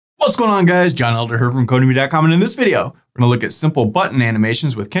What's going on, guys? John Elder here from Codemy.com, and in this video, we're going to look at simple button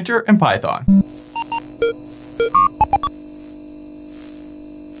animations with Tkinter and Python.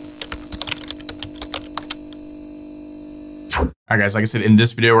 Alright guys, like I said, in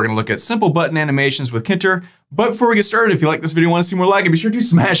this video, we're going to look at simple button animations with Tkinter. But before we get started, if you like this video and want to see more like it, be sure to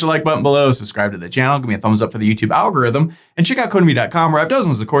smash the like button below, subscribe to the channel, give me a thumbs up for the YouTube algorithm, and check out Codemy.com, where I have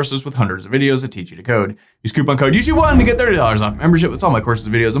dozens of courses with hundreds of videos that teach you to code. Use coupon code YouTube1 to get $30 off membership with all my courses,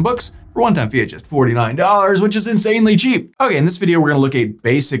 videos, and books for one-time fee at just $49, which is insanely cheap. Okay, in this video, we're going to look at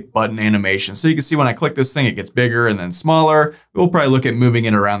basic button animations. So you can see when I click this thing, it gets bigger and then smaller. We'll probably look at moving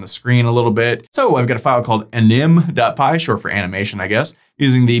it around the screen a little bit. So I've got a file called anim.py, short for animation, I guess,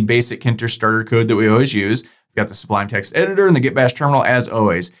 using the basic Tkinter starter code that we always use. We've got the Sublime Text Editor and the Git Bash terminal as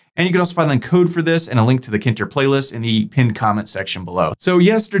always. And you can also find the code for this and a link to the Tkinter playlist in the pinned comment section below. So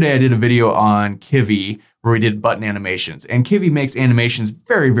yesterday I did a video on Kivy where we did button animations, and Kivy makes animations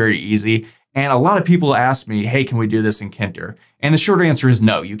very, very easy. And a lot of people ask me, hey, can we do this in Tkinter? And the short answer is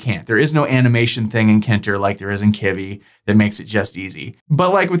no, you can't. There is no animation thing in Tkinter like there is in Kivy that makes it just easy.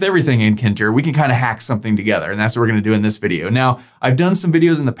 But like with everything in Tkinter, we can kind of hack something together, and that's what we're gonna do in this video. Now, I've done some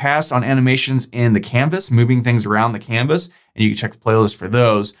videos in the past on animations in the canvas, moving things around the canvas, and you can check the playlist for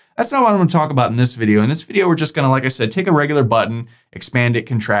those. That's not what I'm gonna talk about in this video. In this video, we're just gonna, like I said, take a regular button, expand it,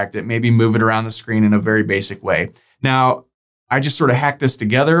 contract it, maybe move it around the screen in a very basic way. Now, I just sort of hacked this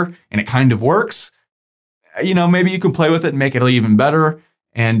together and it kind of works. You know, maybe you can play with it and make it even better,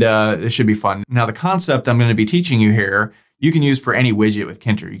 and it should be fun. Now, the concept I'm gonna be teaching you here, you can use for any widget with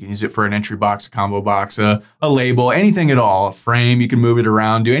Tkinter. You can use it for an entry box, a combo box, a label, anything at all, a frame. You can move it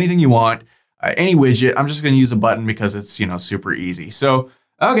around, do anything you want, any widget. I'm just gonna use a button because it's, you know, super easy. So,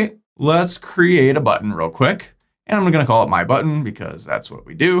 okay, let's create a button real quick. And I'm gonna call it my button because that's what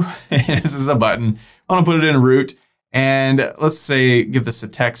we do. This is a button. I wanna put it in a root. And let's say, give this a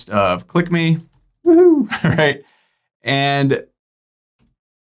text of click me, woohoo, right? And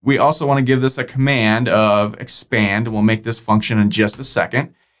we also want to give this a command of expand. We'll make this function in just a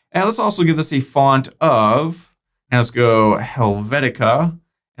second. And let's also give this a font of, and let's go Helvetica.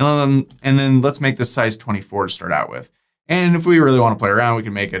 And then let's make this size 24 to start out with. And if we really want to play around, we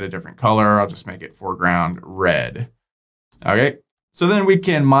can make it a different color. I'll just make it foreground red. Okay, so then we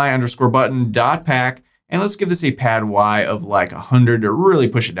can my_button.pack. And let's give this a pad Y of like 100 to really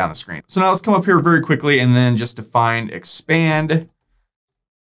push it down the screen. So now let's come up here very quickly and then just define expand.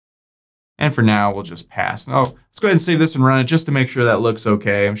 And for now, we'll just pass. Now, let's go ahead and save this and run it just to make sure that looks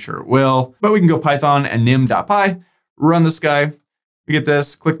okay. I'm sure it will. But we can go Python anim.py, run this guy. We get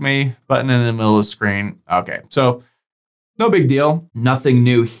this, click me, button in the middle of the screen. Okay, so no big deal. Nothing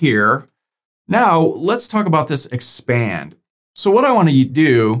new here. Now, let's talk about this expand. So what I want to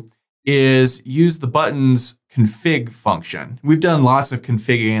do is use the button's config function. We've done lots of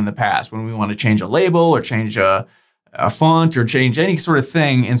configuring in the past when we want to change a label or change a font or change any sort of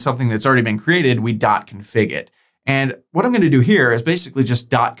thing in something that's already been created, we .config it. And what I'm going to do here is basically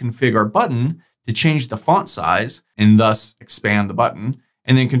just .config our button to change the font size and thus expand the button,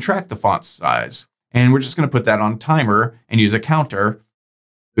 and then contract the font size. And we're just going to put that on timer and use a counter.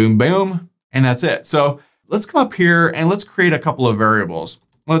 Boom, boom, and that's it. So let's come up here and let's create a couple of variables.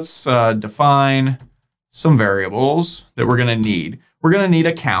 Let's define some variables that we're going to need. We're going to need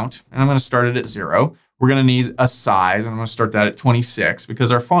a count, and I'm going to start it at 0. We're going to need a size, and I'm going to start that at 26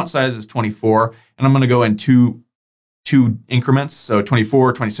 because our font size is 24, and I'm going to go in two increments. So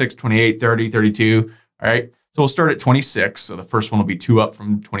 24, 26, 28, 30, 32. All right. So we'll start at 26. So the first one will be 2 up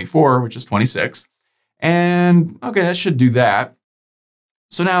from 24, which is 26. And okay, that should do that.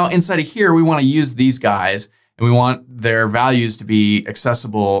 So now inside of here, we want to use these guys. And we want their values to be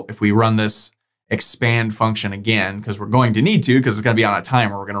accessible if we run this expand function again, because we're going to need to, because it's going to be on a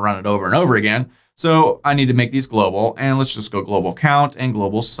timer. We're going to run it over and over again. So I need to make these global, and let's just go global count and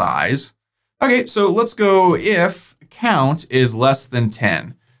global size. Okay, so let's go if count is less than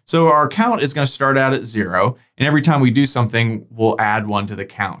 10. So our count is going to start out at 0, and every time we do something, we'll add 1 to the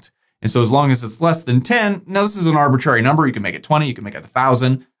count. And so as long as it's less than 10, now this is an arbitrary number. You can make it 20, you can make it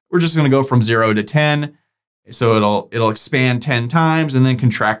 1,000. We're just going to go from 0 to 10. So it'll expand 10 times and then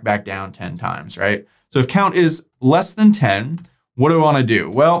contract back down 10 times, right? So if count is less than 10, what do I want to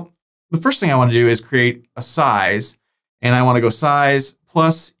do? Well, the first thing I want to do is create a size, and I want to go size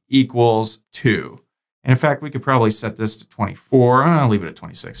plus equals 2. And in fact, we could probably set this to 24. I'll leave it at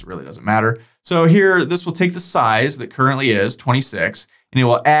 26. It really doesn't matter. So here, this will take the size that currently is 26, and it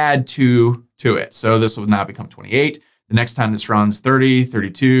will add 2 to it. So this will now become 28. The next time this runs 30,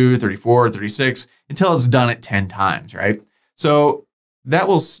 32, 34, 36, until it's done it 10 times, right? So that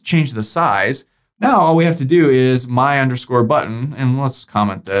will change the size. Now all we have to do is my underscore button, and let's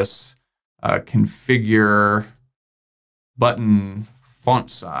comment this, configure button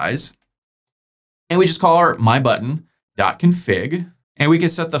font size. And we just call our mybutton.config. And we can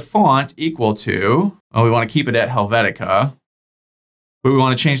set the font equal to, well, we want to keep it at Helvetica, but we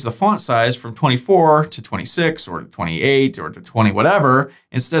want to change the font size from 24 to 26 or to 28 or to 20, whatever.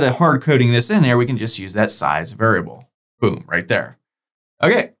 Instead of hard coding this in there, we can just use that size variable. Boom, right there.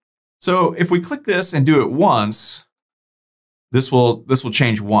 Okay, so if we click this and do it once, this will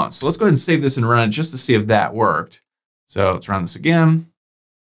change once. So let's go ahead and save this and run it just to see if that worked. So let's run this again.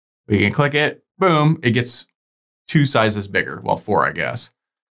 We can click it, boom, it gets 2 sizes bigger, well 4 I guess.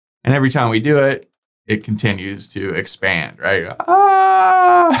 And every time we do it, it continues to expand, right?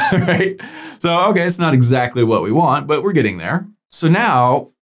 Right? So, okay, it's not exactly what we want, but we're getting there. So now,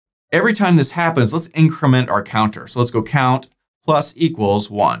 every time this happens, let's increment our counter. So let's go count plus equals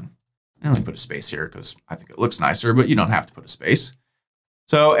 1. And let me put a space here because I think it looks nicer, but you don't have to put a space.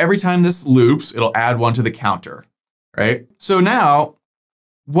 So every time this loops, it'll add 1 to the counter, right? So now,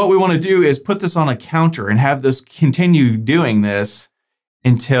 what we want to do is put this on a counter and have this continue doing this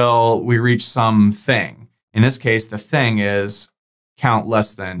until we reach some thing. In this case, the thing is count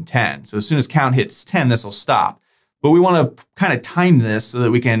less than 10. So as soon as count hits 10, this will stop. But we want to kind of time this so that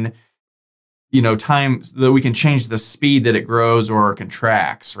we can, so that we can change the speed that it grows or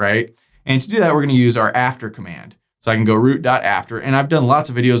contracts, right? And to do that, we're going to use our after command. So I can go root.after, and I've done lots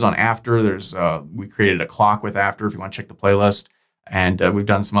of videos on after. We created a clock with after if you want to check the playlist. And we've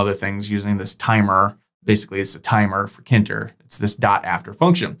done some other things using this timer. Basically, it's a timer for Tkinter. It's this .after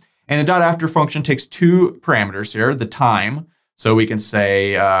function. And the .after function takes 2 parameters here, the time. So we can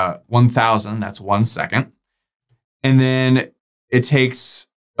say 1000, that's 1 second. And then it takes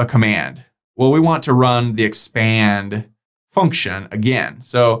a command. Well, we want to run the expand function again.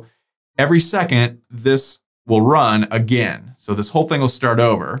 So every second, this will run again. So this whole thing will start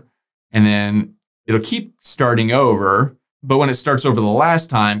over. And then it'll keep starting over. But when it starts over the last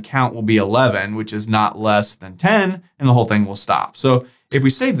time, count will be 11, which is not less than 10, and the whole thing will stop. So if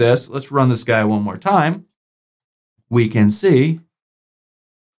we save this, let's run this guy one more time. We can see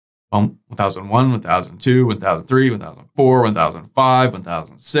 1001, 1002, 1003, 1004, 1005,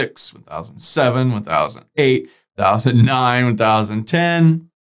 1006, 1007, 1008, 1009, 1010.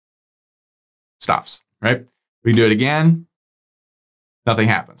 Stops, right? We do it again, nothing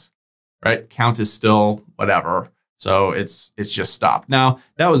happens, right? Count is still whatever. So it's just stopped. Now,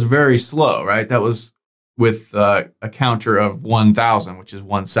 that was very slow, right? That was with a counter of 1000, which is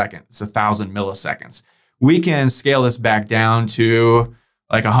 1 second. It's 1000 milliseconds. We can scale this back down to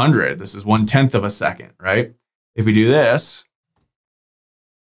like 100. This is 1/10 of a second, right? If we do this,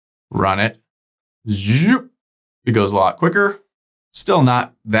 run it, zoop, it goes a lot quicker. Still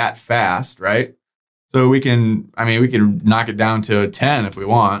not that fast, right? So we can knock it down to 10 if we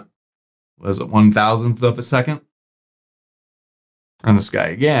want. What is it, 1,000th of a second? Run this guy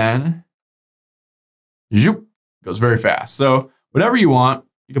again. Zoop, goes very fast. So whatever you want,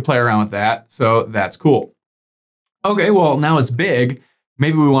 you can play around with that. So that's cool. Okay, well, now it's big.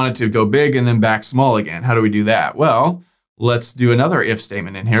 Maybe we want it to go big and then back small again. How do we do that? Well, let's do another if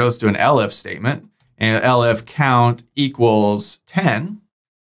statement in here. Let's do an elif statement. And elif count equals 10.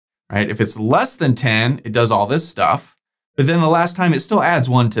 Right? If it's less than 10, it does all this stuff. But then the last time it still adds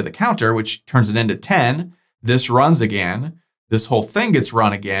 1 to the counter, which turns it into 10. This runs again. This whole thing gets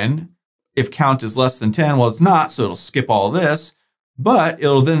run again. If count is less than 10, well, it's not, so it'll skip all of this. But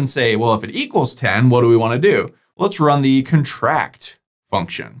it'll then say, well, if it equals 10, what do we want to do? Let's run the contract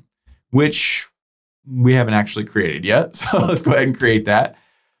function, which we haven't actually created yet. So let's go ahead and create that.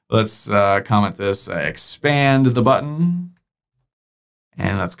 Let's comment this, expand the button.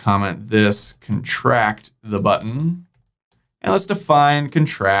 And let's comment this, contract the button. And let's define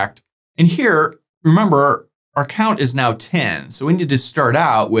contract. And here, remember, our count is now 10. So we need to start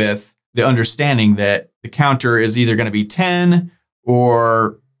out with the understanding that the counter is either going to be 10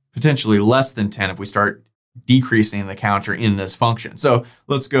 or potentially less than 10 if we start decreasing the counter in this function. So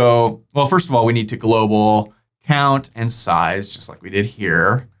let's go, well, first of all, we need to global count and size, just like we did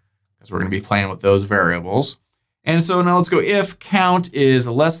here, because we're going to be playing with those variables. And so now let's go if count is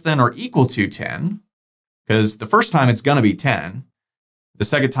less than or equal to 10, because the first time it's going to be 10. The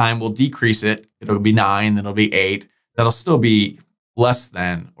second time we'll decrease it. It'll be 9, then it'll be 8. That'll still be less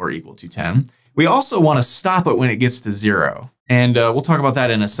than or equal to 10. We also want to stop it when it gets to 0. And we'll talk about that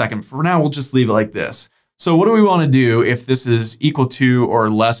in a second. For now, we'll just leave it like this. So what do we want to do if this is equal to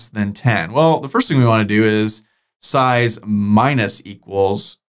or less than 10? Well, the first thing we want to do is size minus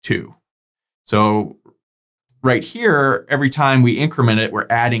equals 2. So right here, every time we increment it, we're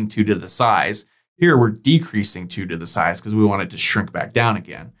adding 2 to the size. Here we're decreasing 2 to the size because we want it to shrink back down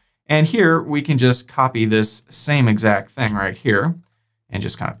again. And here we can just copy this same exact thing right here and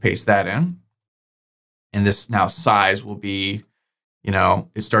just kind of paste that in. And this now size will be, you know,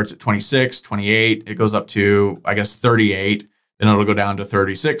 it starts at 26, 28, it goes up to, I guess, 38. Then it'll go down to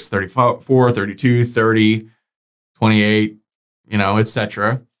 36, 34, 32, 30, 28, you know,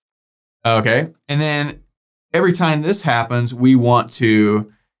 etc. Okay, and then every time this happens, we want to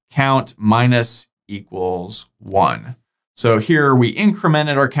count minus equals 1. So here we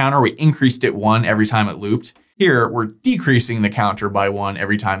incremented our counter, we increased it 1 every time it looped. Here we're decreasing the counter by 1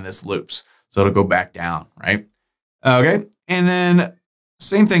 every time this loops. So it'll go back down, right? Okay, and then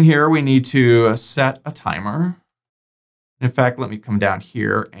same thing here, we need to set a timer. In fact, let me come down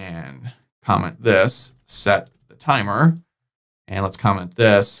here and comment this, set the timer. And let's comment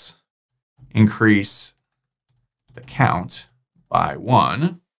this, increase the count by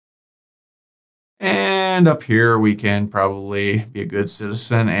 1. And up here, we can probably be a good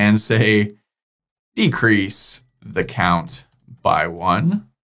citizen and say, decrease the count by 1.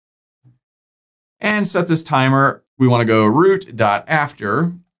 And set this timer. We want to go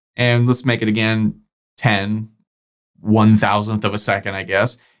root.after, and let's make it again 10, 1,000th of a second, I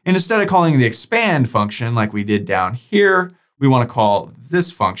guess. And instead of calling the expand function like we did down here, we want to call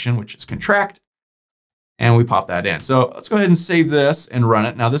this function, which is contract, and we pop that in. So let's go ahead and save this and run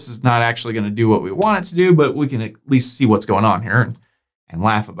it. Now this is not actually going to do what we want it to do, but we can at least see what's going on here and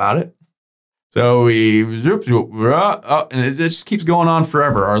laugh about it. So we zoop, zoop, and it just keeps going on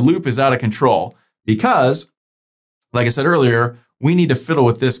forever. Our loop is out of control because, like I said earlier, we need to fiddle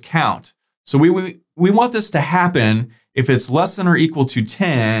with this count. So we want this to happen if it's less than or equal to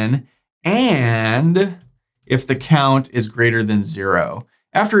 10 and if the count is greater than 0.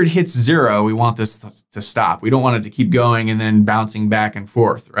 After it hits 0, we want this to stop. We don't want it to keep going and then bouncing back and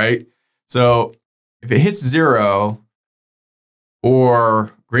forth, right? So if it hits 0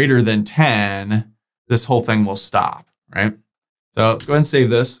 or greater than 10, this whole thing will stop, right? So let's go ahead and save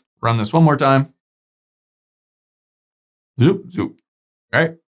this, run this one more time. Zoop, zoop,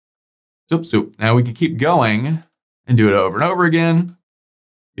 right? Zoop, zoop. Now we can keep going and do it over and over again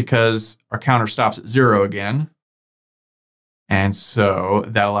because our counter stops at 0 again. And so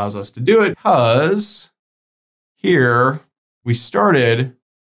that allows us to do it because here we started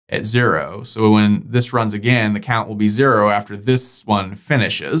at 0. So when this runs again, the count will be 0 after this one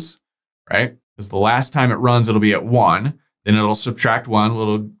finishes, right? Because the last time it runs, it'll be at 1. Then it'll subtract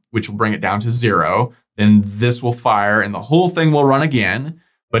 1, which will bring it down to 0. Then this will fire and the whole thing will run again,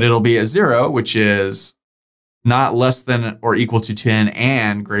 but it'll be at 0, which is not less than or equal to 10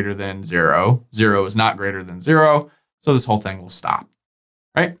 and greater than 0. 0 is not greater than 0. So this whole thing will stop,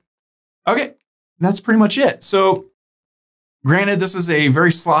 right? Okay, that's pretty much it. So granted, this is a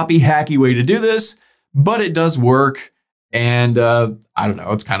very sloppy, hacky way to do this, but it does work. And I don't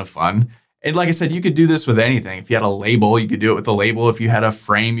know, it's kind of fun. And like I said, you could do this with anything. If you had a label, you could do it with a label. If you had a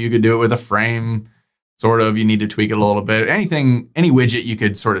frame, you could do it with a frame. Sort of, you need to tweak it a little bit. Anything, any widget, you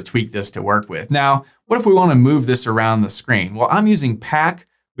could sort of tweak this to work with. Now, what if we want to move this around the screen? Well, I'm using pack,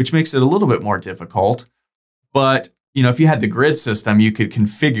 which makes it a little bit more difficult. But you know, if you had the grid system, you could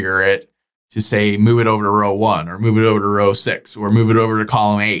configure it to say, move it over to row 1 or move it over to row 6 or move it over to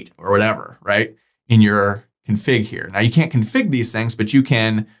column 8 or whatever, right? In your config here. Now you can't config these things, but you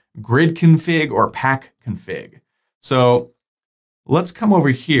can grid config or pack config. So let's come over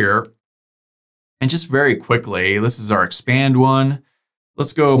here and just very quickly, this is our expand one.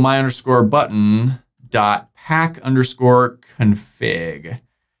 Let's go my_button.pack_config.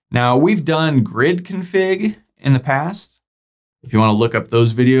 Now we've done grid config in the past. If you want to look up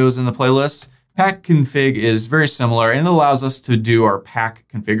those videos in the playlist, pack config is very similar and it allows us to do our pack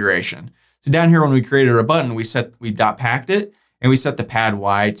configuration. So down here, when we created a button, we .packed it and we set the pad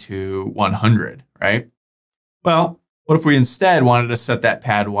Y to 100, right? Well, what if we instead wanted to set that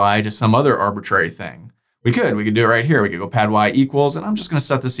pad Y to some other arbitrary thing? We could do it right here. We could go pad Y equals, and I'm just going to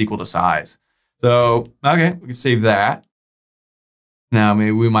set this equal to size. So, okay, we can save that. Now, maybe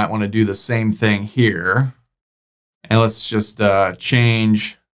we might want to do the same thing here. And let's just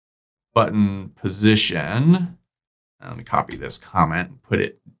change button position. Now, let me copy this comment and put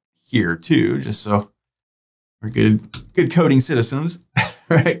it here too, just so we're good coding citizens,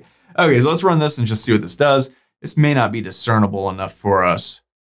 right? Okay, so let's run this and just see what this does. This may not be discernible enough for us.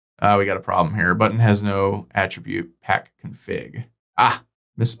 We got a problem here. Button has no attribute pack config. Ah,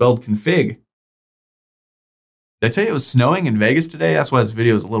 misspelled config. Did I tell you it was snowing in Vegas today? That's why this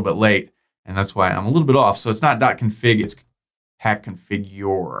video is a little bit late. And that's why I'm a little bit off. So it's not .config, it's pack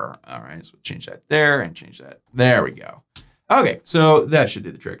configure. All right, so we'll change that there and change that. There we go. Okay, so that should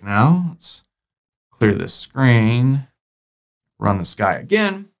do the trick now. Let's clear this screen, run this guy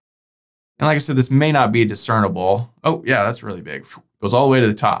again. And like I said, this may not be discernible. Oh yeah, that's really big. Goes all the way to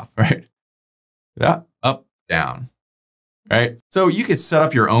the top, right? Yeah, up, down, right? So you could set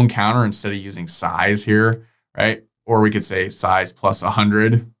up your own counter instead of using size here, right? Or we could say size plus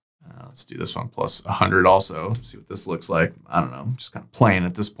 100. Let's do this one plus 100 also. See what this looks like. I don't know, I'm just kind of playing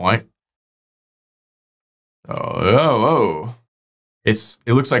at this point. Oh. It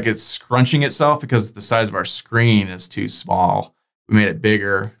looks like it's scrunching itself because the size of our screen is too small. We made it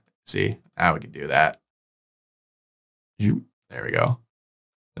bigger. See, now we can do that. There we go.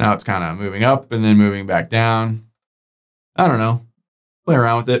 Now it's kind of moving up and then moving back down. I don't know. Play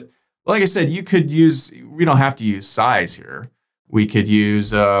around with it. Like I said, you could use, we don't have to use size here. We could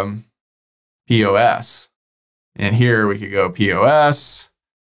use POS. And here we could go POS.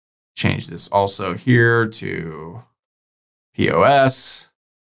 Change this also here to POS,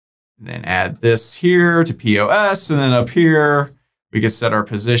 and then add this here to POS, and then up here, we could set our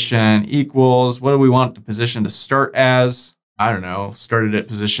position equals, what do we want the position to start as? I don't know, started at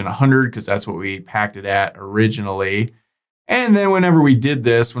position 100 because that's what we packed it at originally. And then whenever we did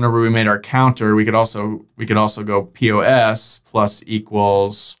this, whenever we made our counter, we could also go POS plus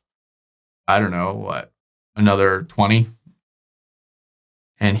equals, I don't know, what, another 20.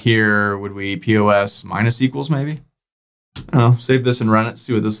 And here would we POS minus equals maybe? I don't know, save this and run it,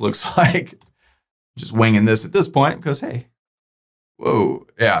 see what this looks like. Just winging this at this point because, hey, whoa,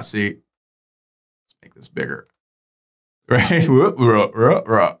 yeah, see, let's make this bigger, right?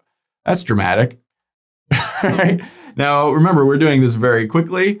 That's dramatic, right? Now, remember, we're doing this very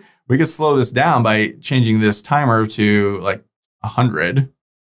quickly. We can slow this down by changing this timer to like 100.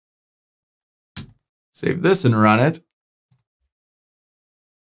 Save this and run it.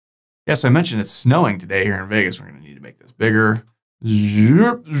 Yes, I mentioned it's snowing today here in Vegas. We're going to need to make this bigger.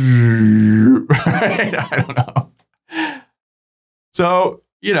 Right? I don't know. So,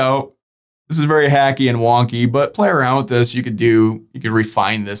 you know, this is very hacky and wonky, but play around with this. You could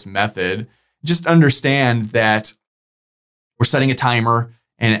refine this method. Just understand that we're setting a timer,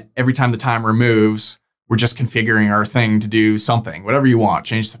 and every time the timer moves, we're just configuring our thing to do something, whatever you want.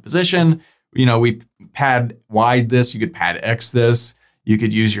 Change the position. You know, we pad wide this. You could pad X this. You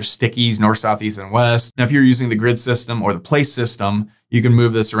could use your stickies, north, south, east, and west. Now, if you're using the grid system or the place system, you can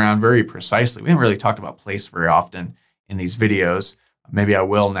move this around very precisely. We haven't really talked about place very often in these videos. Maybe I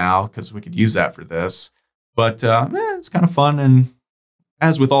will now because we could use that for this. But it's kind of fun. And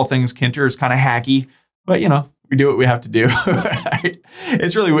as with all things Tkinter, it's kind of hacky. But, you know, we do what we have to do. Right?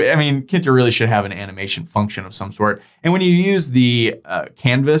 It's really, I mean, Tkinter really should have an animation function of some sort. And when you use the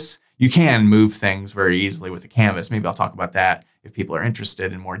canvas, you can move things very easily with the canvas. Maybe I'll talk about that if people are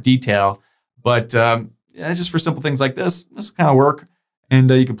interested in more detail. But it's just for simple things like this. This kind of work. And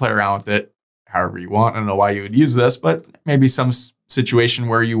you can play around with it however you want. I don't know why you would use this, but maybe some situation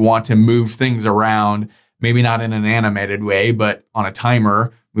where you want to move things around, maybe not in an animated way, but on a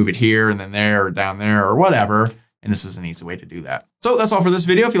timer, move it here and then there or down there or whatever. And this is an easy way to do that. So that's all for this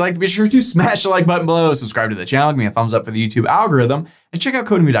video. If you liked it, be sure to smash the like button below, subscribe to the channel, give me a thumbs up for the YouTube algorithm, and check out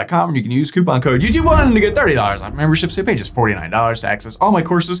Codemy.com where you can use coupon code YouTube1 to get $30 off membership. So you pay just $49 to access all my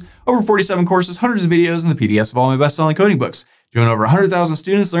courses, over 47 courses, hundreds of videos, and the PDFs of all my best-selling coding books. Join over 100,000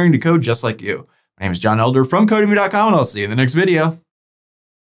 students learning to code just like you. My name is John Elder from Codemy.com, and I'll see you in the next video.